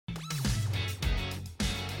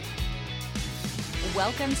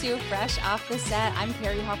Welcome to Fresh Off the Set. I'm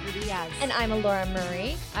Carrie Hopper-Diaz. And I'm Laura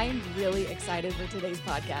Murray. I'm really excited for today's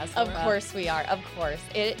podcast, Of Laura. course we are. Of course.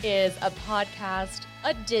 It is a podcast,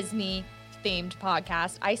 a Disney-themed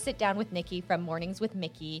podcast. I sit down with Nikki from Mornings with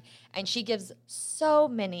Mickey, and she gives so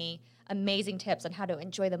many amazing tips on how to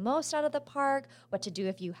enjoy the most out of the park, what to do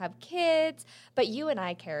if you have kids. But you and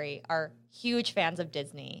I, Carrie, are huge fans of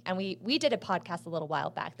Disney. And we did a podcast a little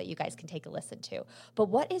while back that you guys can take a listen to. But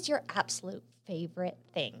what is your absolute favorite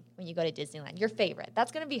thing when you go to Disneyland? Your favorite.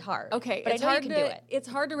 That's going to be hard. Okay, but I know you can do it. It's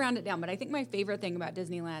hard to round it down, but I think my favorite thing about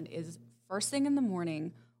Disneyland is first thing in the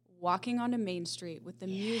morning, walking onto Main Street with the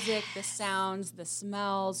music, the sounds, the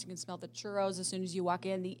smells. You can smell the churros as soon as you walk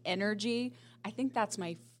in, the energy. I think that's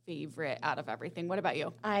my favorite out of everything. What about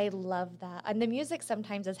you? I love that. And the music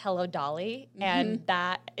sometimes is Hello Dolly, and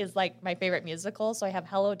that is like my favorite musical. So I have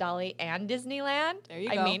Hello Dolly and Disneyland. There you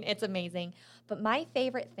go. I mean, it's amazing. But my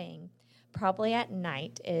favorite thing, probably at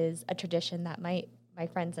night, is a tradition that my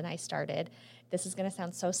friends and I started. This is going to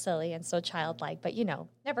sound so silly and so childlike, but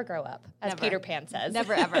never grow up, as Never. Peter Pan says.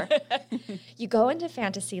 Never, ever. You go into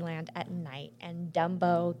Fantasyland at night, and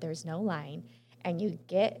Dumbo, there's no line, and you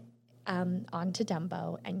get onto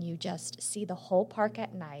Dumbo, and you just see the whole park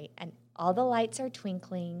at night, and all the lights are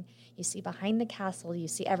twinkling. You see behind the castle, you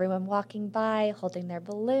see everyone walking by, holding their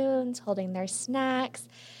balloons, holding their snacks.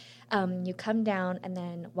 You come down and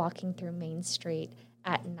then walking through Main Street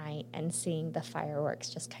at night and seeing the fireworks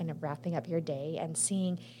just kind of wrapping up your day, and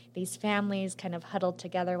seeing these families kind of huddled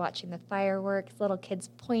together watching the fireworks, little kids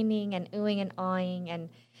pointing and oohing and awing, and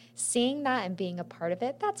seeing that and being a part of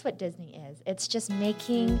it. That's what Disney is. It's just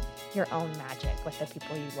making your own magic with the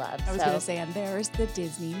people you love. I was going to say, and there's the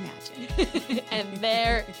Disney magic. And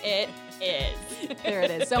there it is. There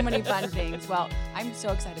it is. So many fun things. Well, I'm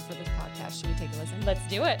so excited for this podcast. Should we take a listen? Let's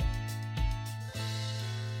do it.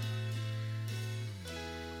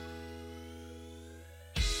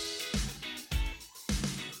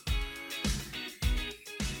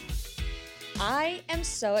 I am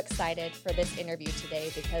so excited for this interview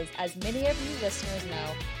today because, as many of you listeners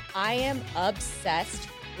know, I am obsessed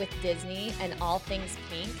with Disney and all things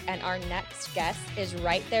pink, and our next guest is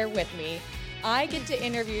right there with me. I get to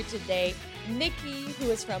interview today Nikki,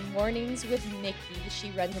 who is from Mornings with Mickey.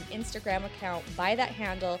 She runs an Instagram account by that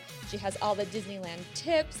handle. She has all the Disneyland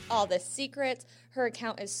tips, all the secrets. Her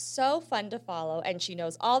account is so fun to follow, and she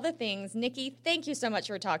knows all the things. Nikki, thank you so much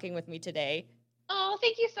for talking with me today. Oh,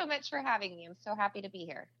 thank you so much for having me. I'm so happy to be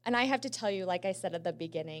here. And I have to tell you, like I said at the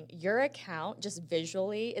beginning, your account just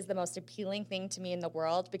visually is the most appealing thing to me in the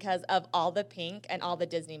world because of all the pink and all the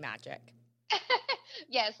Disney magic.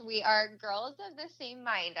 Yes, we are girls of the same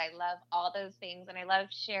mind. I love all those things, and I love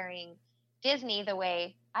sharing Disney the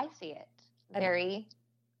way I see it. Very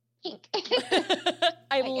pink.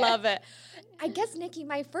 I love it. I guess, Nikki,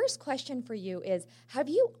 my first question for you is, have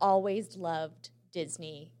you always loved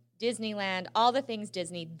Disneyland, all the things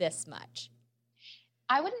Disney this much?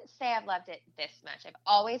 I wouldn't say I've loved it this much. I've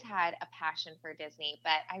always had a passion for Disney,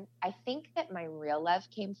 but I think that my real love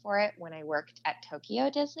came for it when I worked at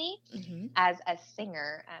Tokyo Disney as a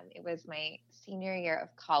singer. It was my senior year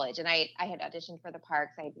of college, and I had auditioned for the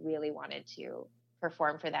parks. I really wanted to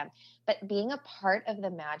perform for them. But being a part of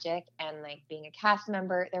the magic and like being a cast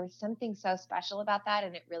member, there was something so special about that,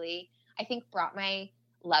 and it really, I think, brought my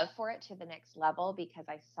love for it to the next level because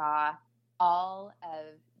I saw all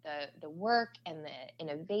of the work and the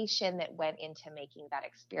innovation that went into making that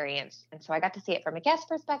experience. And so I got to see it from a guest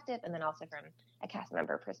perspective and then also from a cast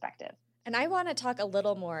member perspective. And I want to talk a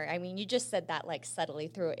little more. I mean, you just said that like subtly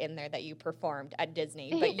threw it in there that you performed at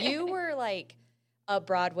Disney, but you were like a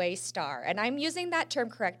Broadway star. And I'm using that term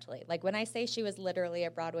correctly. Like when I say she was literally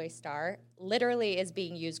a Broadway star, literally is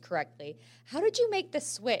being used correctly. How did you make the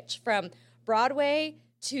switch from Broadway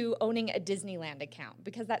to owning a Disneyland account?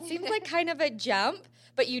 Because that seems like kind of a jump,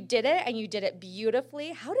 but you did it and you did it beautifully.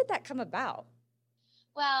 How did that come about?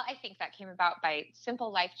 Well, I think that came about by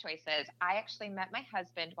simple life choices. I actually met my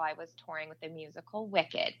husband while I was touring with the musical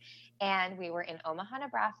Wicked, and we were in Omaha,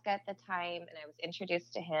 Nebraska at the time, and I was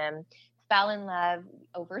introduced to him, fell in love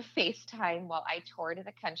over FaceTime while I toured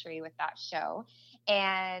the country with that show,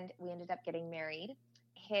 and we ended up getting married.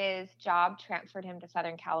 His job transferred him to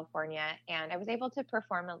Southern California, and I was able to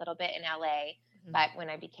perform a little bit in LA. But when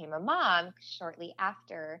I became a mom shortly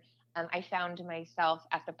after, I found myself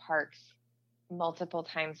at the parks multiple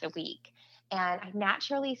times a week. And I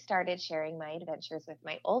naturally started sharing my adventures with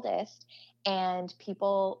my oldest, and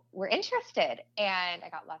people were interested. And I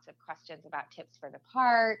got lots of questions about tips for the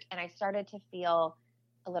park, and I started to feel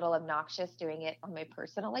a little obnoxious doing it on my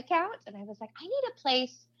personal account. And I was like, I need a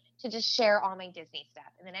place to just share all my Disney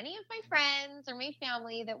stuff. And then any of my friends or my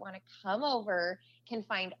family that want to come over can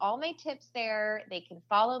find all my tips there. They can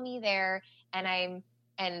follow me there. And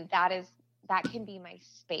that can be my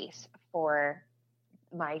space for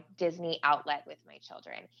my Disney outlet with my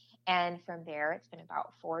children. And from there, it's been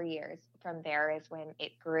about 4 years. From there is when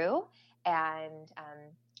it grew and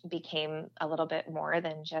became a little bit more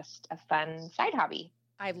than just a fun side hobby.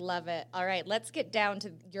 I love it. All right, let's get down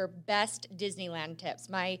to your best Disneyland tips.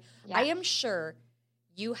 I am sure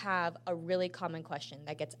you have a really common question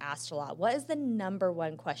that gets asked a lot. What is the number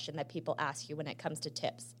one question that people ask you when it comes to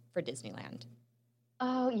tips for Disneyland?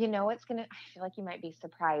 Oh, I feel like you might be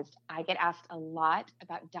surprised. I get asked a lot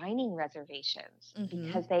about dining reservations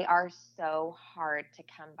because they are so hard to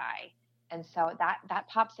come by. And so that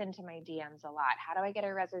pops into my DMs a lot. How do I get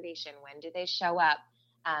a reservation? When do they show up?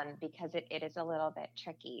 Because it is a little bit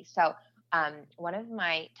tricky. So one of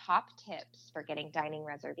my top tips for getting dining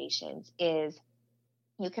reservations is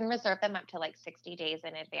you can reserve them up to like 60 days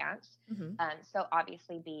in advance. So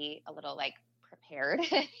obviously be a little like prepared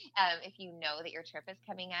if you know that your trip is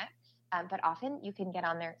coming up. But often you can get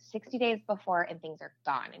on there 60 days before and things are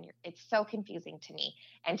gone. And it's so confusing to me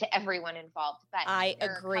and to everyone involved. But I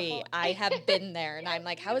agree. I have been there and I'm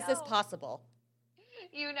like, how is this possible?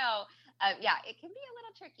 Yeah, it can be a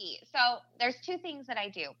little tricky. So there's two things that I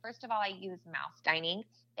do. First of all, I use Mouse Dining.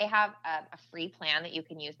 They have a free plan that you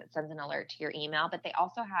can use that sends an alert to your email, but they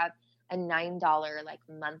also have a $9 like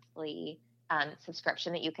monthly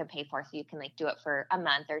subscription that you can pay for. So you can like do it for a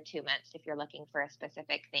month or 2 months if you're looking for a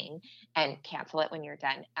specific thing and cancel it when you're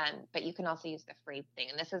done. But you can also use the free thing.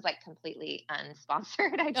 And this is like completely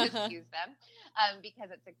unsponsored. I just use them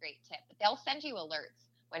because it's a great tip. But they'll send you alerts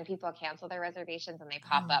when people cancel their reservations and they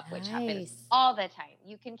pop up, which happens all the time.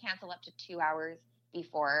 You can cancel up to 2 hours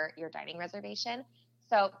before your dining reservation.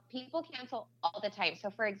 So people cancel all the time. So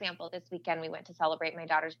for example, this weekend we went to celebrate my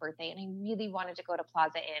daughter's birthday and I really wanted to go to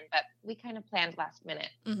Plaza Inn, but we kind of planned last minute.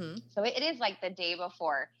 So it is like the day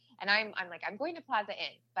before and I'm like, I'm going to Plaza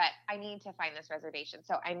Inn, but I need to find this reservation.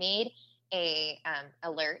 So I made a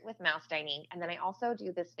alert with Mouse Dining. And then I also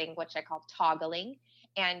do this thing, which I call toggling.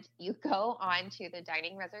 And you go on to the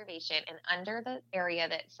dining reservation and under the area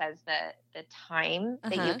that says the time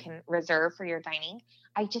that you can reserve for your dining,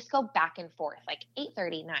 I just go back and forth like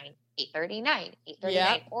 8:39, 8:39, 8:39.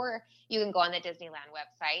 Yep. Or you can go on the Disneyland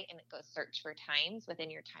website and it goes search for times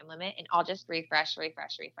within your time limit and I'll just refresh.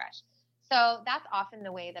 So that's often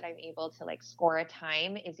the way that I'm able to like score a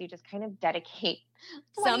time is you just kind of dedicate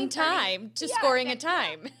some time to scoring a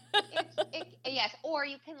time. Yes. Or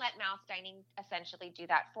you can let Mouse Dining essentially do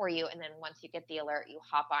that for you. And then once you get the alert, you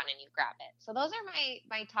hop on and you grab it. So those are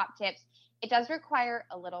my top tips. It does require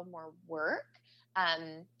a little more work.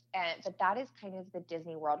 But that is kind of the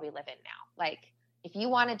Disney world we live in now. Like if you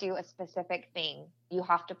want to do a specific thing, you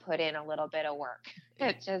have to put in a little bit of work.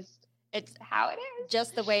 It's how it is.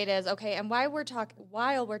 Just the way it is. Okay. And while we're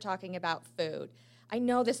talking about food, I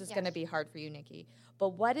know this is going to be hard for you, Nikki, but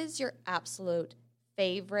what is your absolute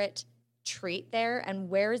favorite treat there and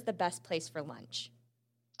where is the best place for lunch?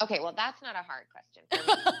 Okay. Well, that's not a hard question for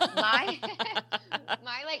me.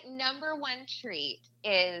 my like number one treat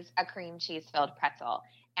is a cream cheese filled pretzel.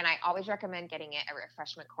 And I always recommend getting it at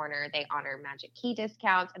Refreshment Corner. They honor Magic Key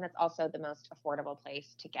discounts, and it's also the most affordable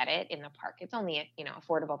place to get it in the park. It's only,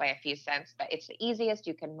 affordable by a few cents, but it's the easiest.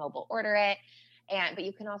 You can mobile order it, but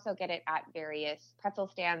you can also get it at various pretzel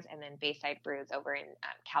stands and then Bayside Brews over in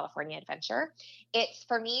California Adventure.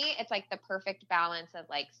 For me, it's like the perfect balance of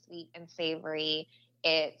like sweet and savory.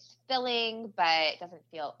 It's filling, but it doesn't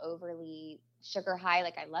feel overly sugar high.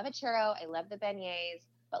 Like I love a churro. I love the beignets.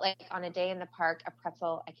 But like on a day in the park, a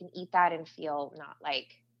pretzel, I can eat that and feel not like,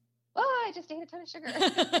 oh, I just ate a ton of sugar.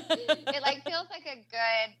 It like feels like a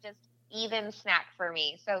good, just even snack for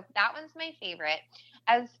me. So that one's my favorite.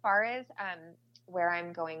 As far as where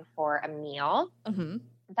I'm going for a meal,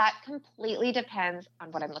 that completely depends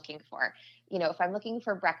on what I'm looking for. If I'm looking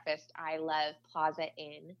for breakfast, I love Plaza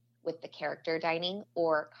Inn with the character dining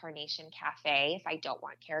or Carnation Cafe if I don't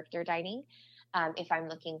want character dining. If I'm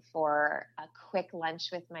looking for a quick lunch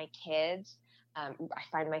with my kids, I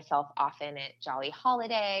find myself often at Jolly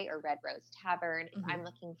Holiday or Red Rose Tavern. If I'm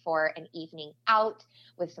looking for an evening out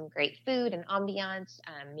with some great food and ambiance,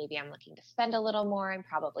 maybe I'm looking to spend a little more. I'm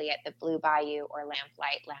probably at the Blue Bayou or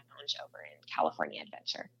Lamplight Lounge over in California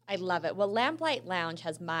Adventure. I love it. Well, Lamplight Lounge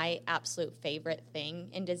has my absolute favorite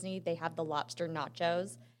thing in Disney. They have the lobster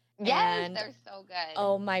nachos. Yes, they're so good.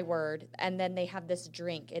 Oh, my word. And then they have this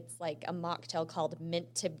drink. It's like a mocktail called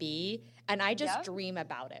Mint to Be. And I just dream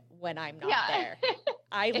about it when I'm not there.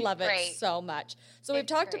 I love it great. so much. So we've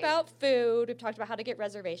It's talked great. about food. We've talked about how to get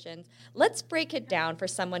reservations. Let's break it down for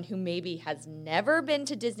someone who maybe has never been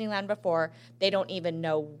to Disneyland before. They don't even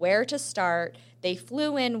know where to start. They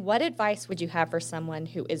flew in. What advice would you have for someone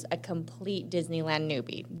who is a complete Disneyland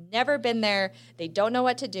newbie? Never been there. They don't know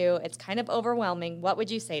what to do. It's kind of overwhelming. What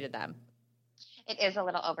would you say to them? It is a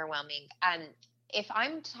little overwhelming. If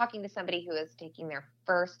I'm talking to somebody who is taking their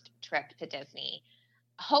first trip to Disney,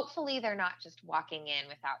 hopefully they're not just walking in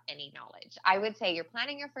without any knowledge. I would say you're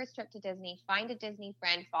planning your first trip to Disney, find a Disney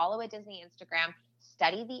friend, follow a Disney Instagram,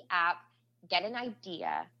 study the app, get an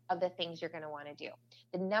idea of the things you're going to want to do.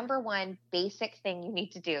 The number one basic thing you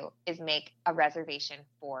need to do is make a reservation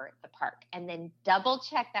for the park, and then double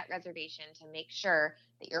check that reservation to make sure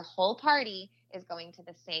that your whole party is going to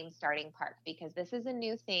the same starting park, because this is a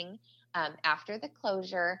new thing. After the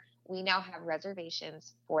closure, we now have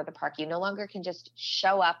reservations for the park. You no longer can just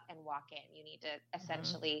show up and walk in. You need to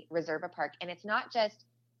essentially reserve a park. And it's not just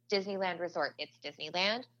Disneyland Resort, it's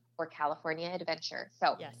Disneyland or California Adventure.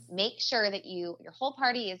 So make sure that your whole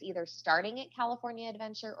party is either starting at California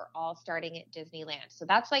Adventure or all starting at Disneyland. So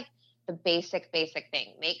that's like the basic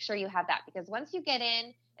thing. Make sure you have that, because once you get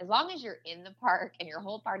in, as long as you're in the park and your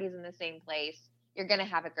whole party's in the same place, you're going to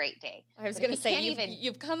have a great day. I was going to say,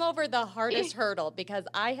 you've come over the hardest hurdle, because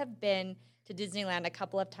I have been to Disneyland a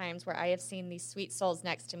couple of times where I have seen these sweet souls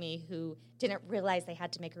next to me who didn't realize they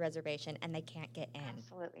had to make a reservation and they can't get in.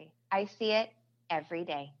 Absolutely. I see it every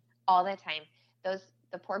day, all the time.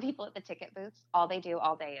 The poor people at the ticket booths, all they do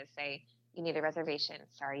all day is say, you need a reservation.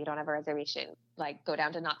 Sorry, you don't have a reservation. Like, go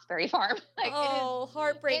down to Knott's Berry Farm. Like,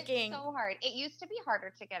 heartbreaking. It's so hard. It used to be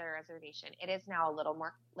harder to get a reservation. It is now a little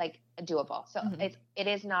more like doable. So it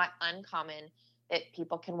is not uncommon that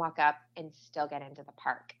people can walk up and still get into the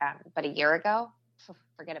park. But a year ago,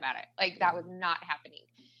 forget about it. Like, that was not happening.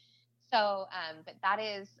 So, but that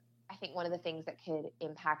is, I think, one of the things that could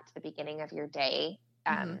impact the beginning of your day.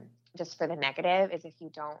 Just for the negative, is if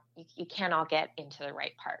you can't all get into the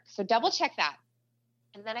right park. So double check that.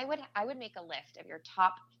 And then I would make a list of your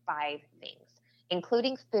top 5 things,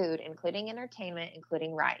 including food, including entertainment,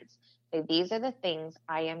 including rides. So these are the things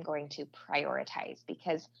I am going to prioritize,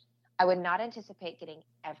 because I would not anticipate getting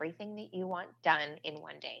everything that you want done in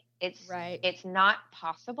one day. It's not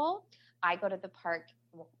possible. I go to the park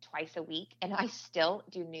twice a week and I still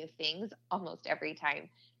do new things almost every time.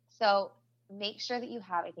 So make sure that you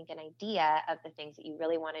have, I think, an idea of the things that you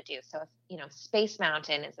really want to do. So if, Space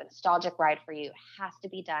Mountain is a nostalgic ride for you, it has to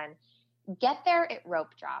be done. Get there at rope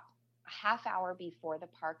drop a half hour before the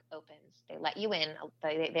park opens. They let you in.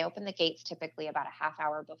 They open the gates typically about a half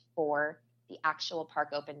hour before the actual park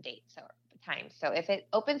open date. So time. So if it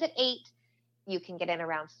opens at 8, you can get in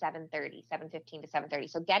around 7:30, 7:15 to 7:30.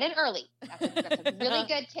 So get in early. That's a really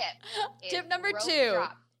good tip. Tip number 2.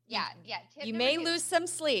 Drop. Yeah. You may lose some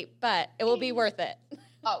sleep, but it will be worth it.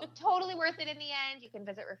 Oh, totally worth it in the end. You can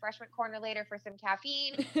visit Refreshment Corner later for some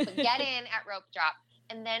caffeine. But get in at rope drop,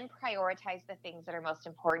 and then prioritize the things that are most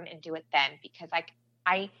important and do it then. Because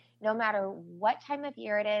I no matter what time of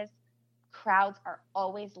year it is, crowds are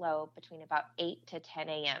always low between about 8 to 10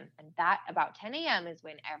 a.m. And that about 10 a.m. is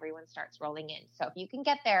when everyone starts rolling in. So if you can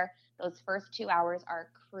get there, those first 2 hours are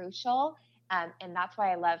crucial. And that's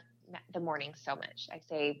why I love the mornings so much. I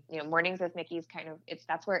say, mornings with Mickey's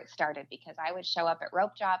that's where it started, because I would show up at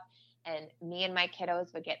rope drop and me and my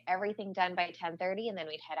kiddos would get everything done by 10:30 and then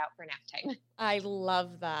we'd head out for nap time. I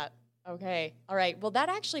love that. Okay. All right. Well, that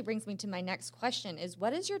actually brings me to my next question is,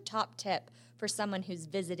 what is your top tip for someone who's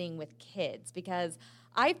visiting with kids? Because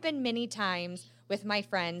I've been many times with my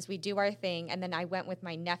friends, we do our thing, and then I went with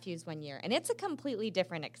my nephews one year, and it's a completely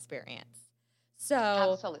different experience. So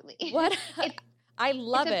absolutely. I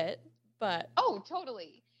love it, but... Oh,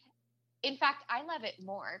 totally. In fact, I love it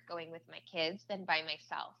more going with my kids than by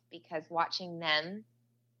myself, because watching them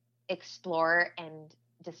explore and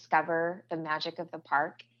discover the magic of the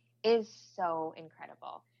park is so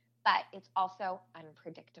incredible. But it's also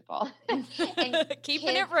unpredictable.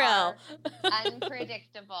 Keeping it real.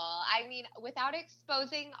 Unpredictable. I mean, without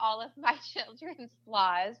exposing all of my children's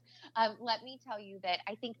flaws, let me tell you that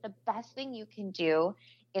I think the best thing you can do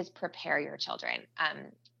is prepare your children.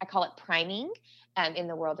 I call it priming. In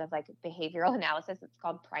the world of behavioral analysis, it's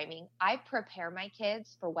called priming. I prepare my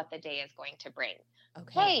kids for what the day is going to bring.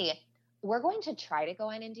 Okay. Hey, we're going to try to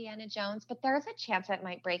go on Indiana Jones, but there's a chance it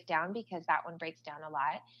might break down because that one breaks down a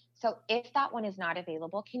lot. So if that one is not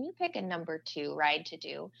available, can you pick a number 2 ride to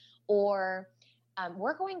do? Or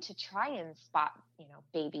we're going to try and spot,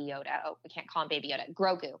 Baby Yoda. Oh, we can't call him Baby Yoda.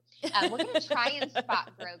 Grogu. We're going to try and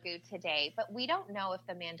spot Grogu today, but we don't know if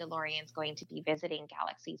the Mandalorian's going to be visiting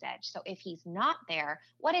Galaxy's Edge. So if he's not there,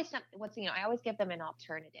 I always give them an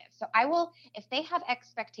alternative. So I will, if they have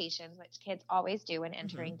expectations, which kids always do when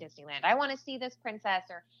entering Disneyland, I want to see this princess,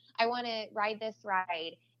 or I want to ride this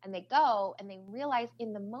ride, and they go and they realize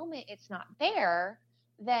in the moment it's not there,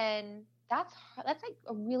 then that's like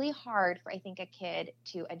really hard for, I think, a kid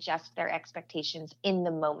to adjust their expectations in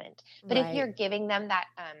the moment. But if you're giving them that,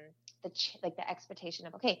 the expectation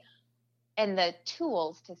of, okay, and the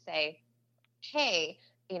tools to say, hey,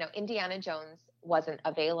 Indiana Jones wasn't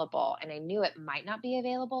available and I knew it might not be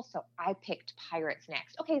available. So I picked Pirates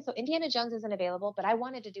next. Okay. So Indiana Jones isn't available, but I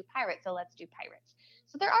wanted to do Pirates. So let's do Pirates.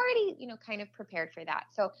 So they're already, kind of prepared for that.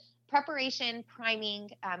 So preparation, priming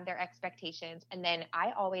their expectations. And then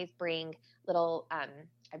I always bring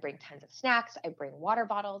I bring tons of snacks. I bring water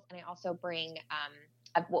bottles, and I also bring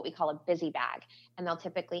what we call a busy bag. And they'll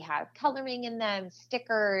typically have coloring in them,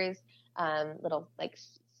 stickers, little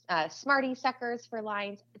Smartie suckers for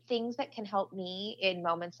lines, things that can help me in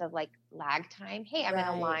moments of lag time. Hey, I'm in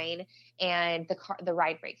a line and the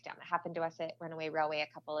ride breaks down. That happened to us at Runaway Railway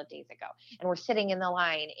a couple of days ago. And we're sitting in the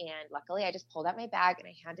line, and luckily I just pulled out my bag and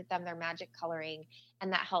I handed them their magic coloring,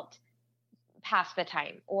 and that helped pass the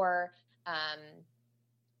time. Or,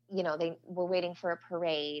 they were waiting for a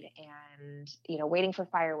parade and, waiting for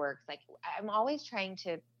fireworks. I'm always trying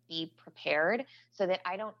to be prepared so that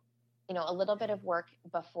I don't, a little bit of work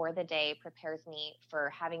before the day prepares me for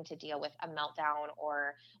having to deal with a meltdown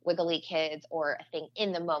or wiggly kids or a thing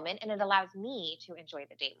in the moment. And it allows me to enjoy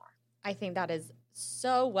the day more. I think that is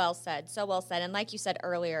so well said. So well said. And like you said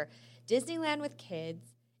earlier, Disneyland with kids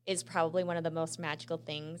is probably one of the most magical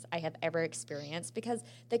things I have ever experienced, because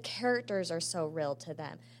the characters are so real to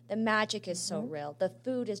them. The magic is so real. The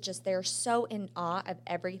food is just, they're so in awe of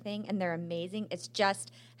everything, and they're amazing. It's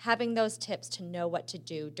just having those tips to know what to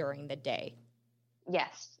do during the day.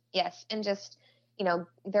 Yes. And just,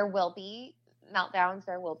 there will be meltdowns.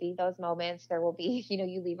 There will be those moments. There will be,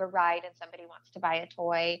 you leave a ride and somebody wants to buy a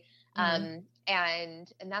toy. And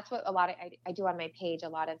that's what I do on my page, a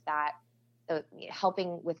lot of that.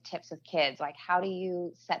 Helping with tips with kids, like how do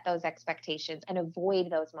you set those expectations and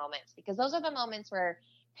avoid those moments, because those are the moments where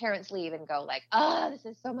parents leave and go this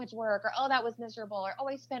is so much work, or that was miserable, or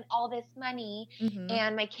I spent all this money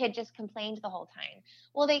and my kid just complained the whole time.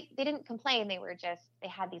 Well, they didn't complain. They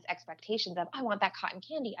had these expectations of, I want that cotton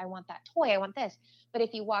candy, I want that toy, I want this. But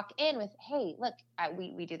if you walk in with, hey, look,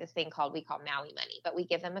 we do this thing we call Maui money, but we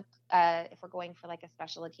give them if we're going for a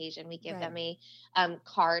special occasion, we give them a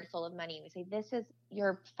card full of money, and we say, this is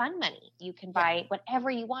your fun money, you can buy whatever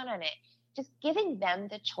you want on it. Just giving them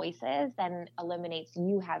the choices then eliminates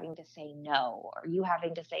you having to say no, or you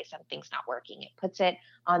having to say something's not working. It puts it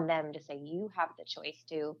on them to say, you have the choice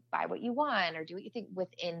to buy what you want or do what you think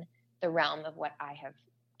within the realm of what I have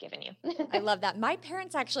given you. I love that. My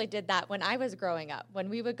parents actually did that when I was growing up. When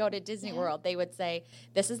we would go to Disney World, they would say,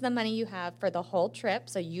 this is the money you have for the whole trip,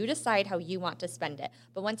 so you decide how you want to spend it.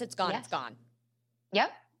 But once it's gone, it's gone. Yep.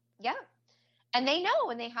 And they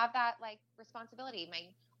know, and they have that responsibility.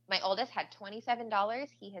 My oldest had $27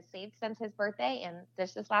 he has saved since his birthday, and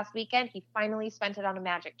this last weekend he finally spent it on a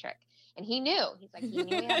magic trick. And he knew. He knew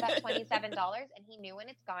he had that $27, and he knew when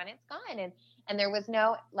it's gone, and there was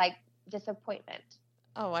no disappointment.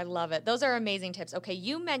 Oh, I love it. Those are amazing tips. Okay,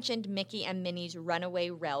 you mentioned Mickey and Minnie's Runaway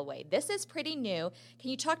Railway. This is pretty new. Can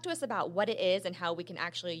you talk to us about what it is and how we can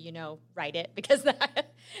actually, ride it? Because that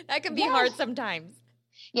can be hard sometimes.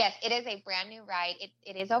 Yes, it is a brand new ride.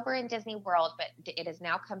 It is over in Disney World, but it has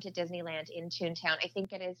now come to Disneyland in Toontown. I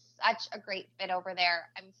think it is such a great fit over there.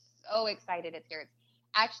 I'm so excited it's here. It's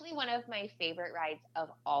actually one of my favorite rides of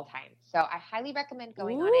all time. So I highly recommend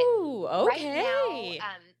going on it. Ooh, okay. Right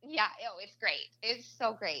now, it's great. It's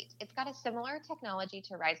so great. It's got a similar technology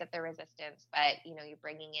to Rise of the Resistance, but, you're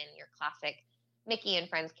bringing in your classic Mickey and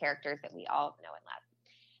Friends characters that we all know and love.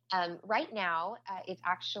 Right now, it's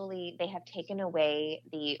actually, they have taken away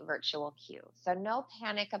the virtual queue. So no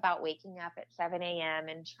panic about waking up at 7 a.m.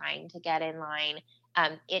 and trying to get in line.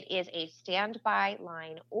 It is a standby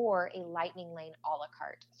line or a lightning lane a la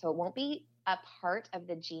carte. So it won't be a part of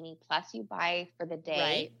the Genie Plus you buy for the day.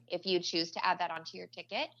 Right. If you choose to add that onto your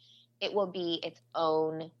ticket, it will be its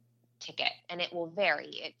own ticket, and it will vary.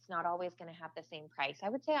 It's not always going to have the same price. I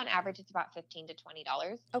would say on average, it's about $15 to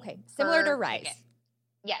 $20. Okay, similar to Rise. Ticket.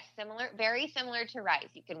 Yes, very similar to Rise.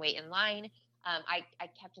 You can wait in line. I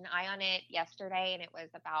kept an eye on it yesterday, and it was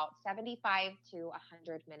about 75 to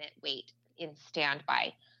 100-minute wait in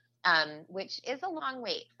standby. which is a long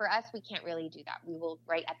wait. For us, we can't really do that. We will,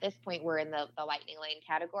 right at this point, we're in the lightning lane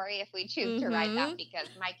category if we choose to ride that, because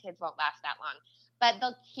my kids won't last that long. But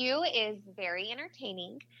the queue is very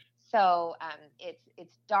entertaining. So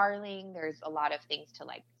it's darling. There's a lot of things to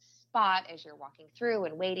like spot as you're walking through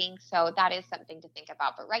and waiting. So that is something to think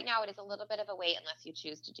about. But right now it is a little bit of a wait unless you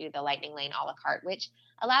choose to do the lightning lane a la carte, which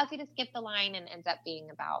allows you to skip the line and ends up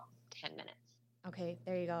being about 10 minutes. Okay,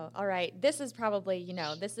 there you go. All right. This is probably,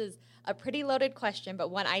 this is a pretty loaded question, but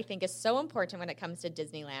one I think is so important when it comes to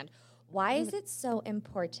Disneyland. Why is it so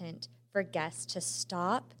important for guests to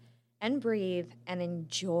stop and breathe and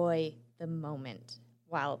enjoy the moment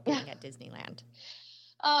while being at Disneyland?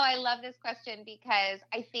 Oh, I love this question, because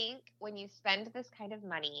I think when you spend this kind of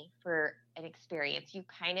money for an experience, you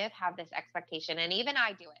kind of have this expectation, and even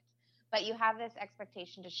I do it, but you have this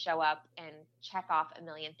expectation to show up and check off a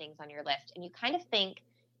million things on your list. And you kind of think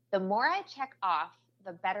the more I check off,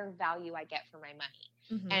 the better value I get for my money.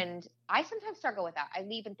 Mm-hmm. And I sometimes struggle with that. I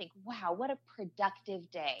leave and think, wow, what a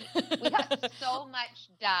productive day. We got so much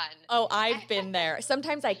done. Oh, I've been there.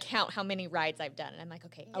 Sometimes I count how many rides I've done, and I'm like,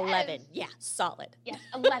 okay, 11. Yeah, solid. Yes,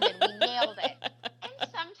 11. We nailed it. And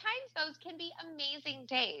sometimes those can be amazing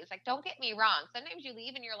days. Like, don't get me wrong. Sometimes you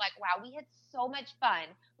leave and you're like, wow, we had so much fun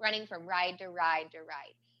running from ride to ride to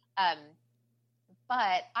ride.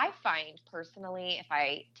 But I find personally, if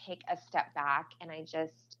I take a step back and I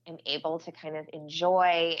just am able to kind of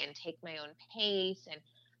enjoy and take my own pace and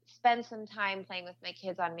spend some time playing with my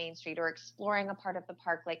kids on Main Street, or exploring a part of the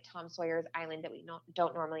park like Tom Sawyer's Island that we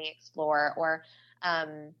don't normally explore, or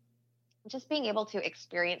just being able to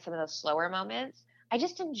experience some of those slower moments, I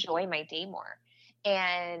just enjoy my day more.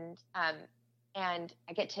 And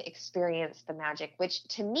I get to experience the magic, which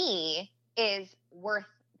to me is worth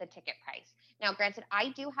the ticket price. Now, granted, I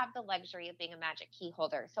do have the luxury of being a Magic Key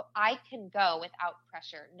holder, so I can go without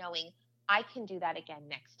pressure, knowing I can do that again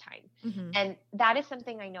next time. Mm-hmm. And that is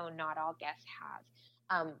something I know not all guests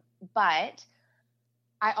have. But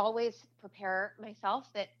I always prepare myself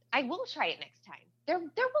that I will try it next time. There will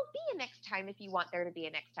be a next time if you want there to be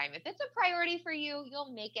a next time. If it's a priority for you,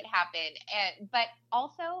 you'll make it happen. But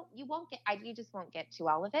also, you just won't get to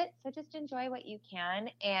all of it. So just enjoy what you can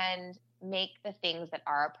and make the things that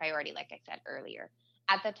are a priority, like I said earlier,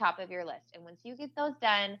 at the top of your list. And once you get those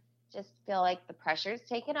done, just feel like the pressure's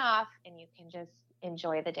taken off and you can just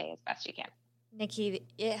enjoy the day as best you can. Nikki,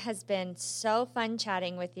 it has been so fun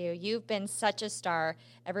chatting with you. You've been such a star.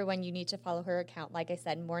 Everyone, you need to follow her account. Like I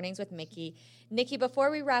said, Mornings with Mickey. Nikki, before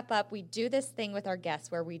we wrap up, we do this thing with our guests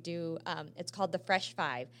where we do, it's called the Fresh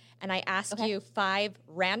Five. And I ask you 5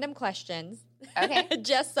 random questions,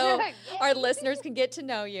 just so our listeners can get to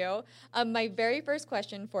know you. My very first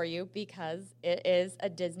question for you, because it is a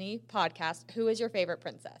Disney podcast, who is your favorite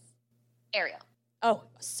princess? Ariel. Oh,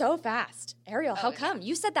 so fast. Ariel, how come?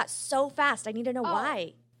 You said that so fast. I need to know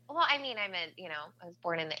why. Well, I mean, I was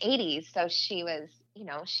born in the 80s, so she was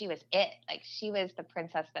it. Like, she was the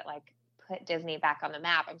princess that, like, put Disney back on the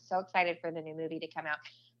map. I'm so excited for the new movie to come out.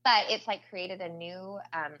 But it's, like, created a new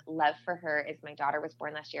love for her as my daughter was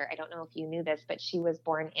born last year. I don't know if you knew this, but she was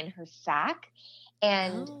born in her sack.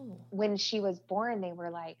 And when she was born, they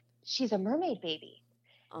were like, she's a mermaid baby.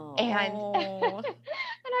 Oh. And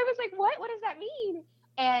and I was like, what does that mean?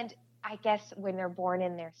 And I guess when they're born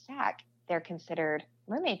in their sack, they're considered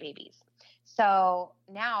mermaid babies. So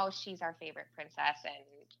now she's our favorite princess,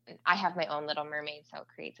 and I have my own little mermaid, so it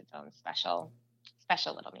creates its own special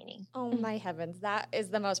little meaning. Oh my heavens, that is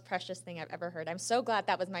the most precious thing I've ever heard. I'm so glad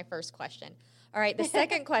that was my first question. All right, the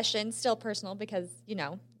second question, still personal, because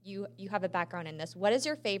you have a background in this. What is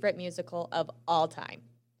your favorite musical of all time?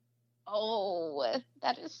 Oh,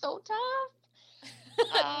 that is so tough.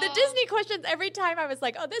 The Disney questions, every time I was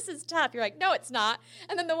like, oh, this is tough. You're like, no, it's not.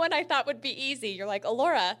 And then the one I thought would be easy, you're like,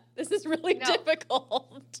 Alora, this is really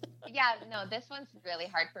difficult. Yeah, no, this one's really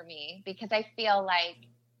hard for me because I feel like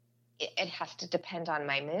it has to depend on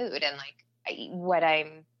my mood and like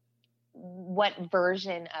what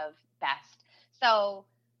version of best. So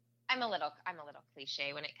I'm a little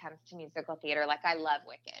cliche when it comes to musical theater. Like, I love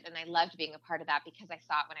Wicked, and I loved being a part of that because I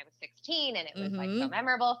saw it when I was 16, and it was like so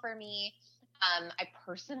memorable for me. I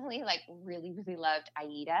personally really, really loved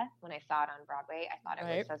Aida when I saw it on Broadway. I thought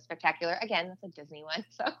it was so spectacular. Again, it's a Disney one,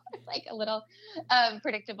 so it's like a little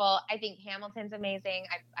predictable. I think Hamilton's amazing.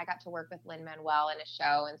 I got to work with Lin-Manuel in a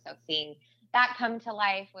show, and so seeing that come to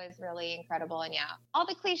life was really incredible. And yeah, all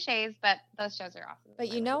the cliches, but those shows are awesome.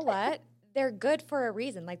 But you know what? They're good for a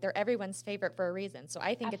reason. Like, they're everyone's favorite for a reason. So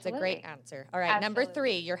I think it's a great answer. All right, Number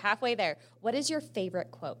 3, you're halfway there. What is your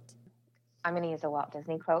favorite quote? I'm going to use a Walt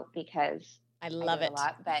Disney quote because I love it a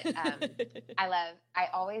lot, but I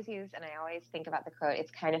always use, and I always think about the quote,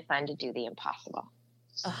 it's kind of fun to do the impossible.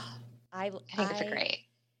 Oh, I think it's great.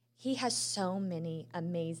 He has so many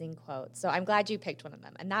amazing quotes. So I'm glad you picked one of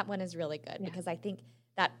them. And that one is really good because I think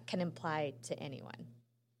that can apply to anyone.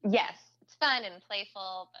 Yes. It's fun and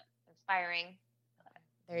playful, but inspiring.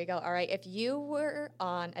 There you go. All right. If you were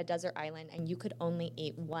on a desert island and you could only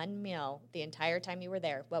eat one meal the entire time you were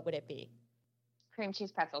there, what would it be? Cream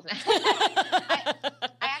cheese pretzels. I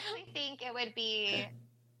actually think it would be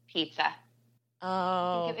pizza. Oh.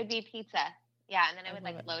 I think it would be pizza. Yeah, and then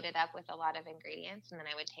I would load it up with a lot of ingredients, and then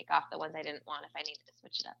I would take off the ones I didn't want if I needed to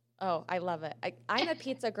switch it up. Oh, I love it. I'm a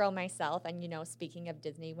pizza girl myself, and speaking of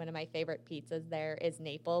Disney, one of my favorite pizzas there is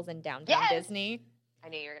Naples in downtown Disney. I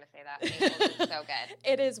knew you were going to say that. Naples is so good.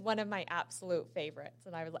 It is one of my absolute favorites,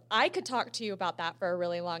 and I could talk to you about that for a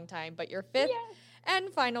really long time, but your fifth and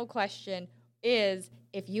final question is,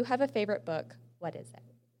 if you have a favorite book, what is it?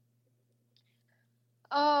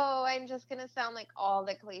 Oh, I'm just going to sound like all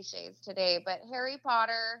the cliches today, but Harry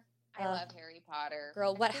Potter. I love Harry Potter.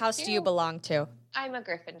 Girl, what house do you belong to? I'm a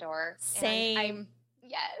Gryffindor. Same.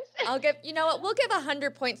 Yes. I'll give, we'll give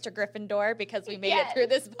 100 points to Gryffindor because we made it through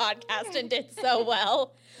this podcast and did so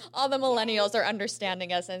well. All the millennials are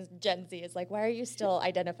understanding us, and Gen Z is like, why are you still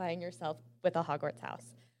identifying yourself with a Hogwarts house?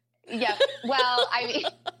 Yeah. Well, I mean,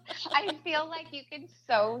 I feel like you can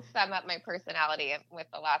so sum up my personality with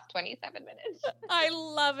the last 27 minutes. I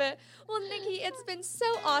love it. Well, Nikki, it's been so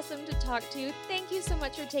awesome to talk to you. Thank you so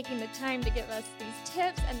much for taking the time to give us these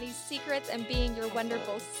tips and these secrets and being your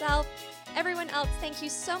wonderful self. Everyone else, thank you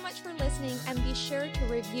so much for listening, and be sure to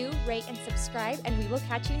review, rate, and subscribe, and we will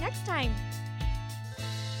catch you next time.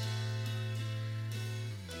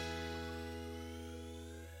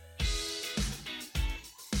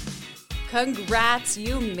 Congrats,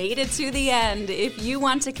 you made it to the end. If you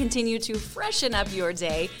want to continue to freshen up your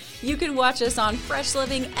day, you can watch us on Fresh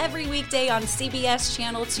Living every weekday on CBS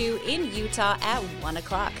Channel 2 in Utah at 1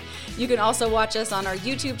 o'clock. You can also watch us on our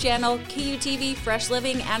YouTube channel, KUTV Fresh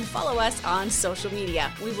Living, and follow us on social media.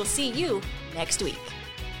 We will see you next week.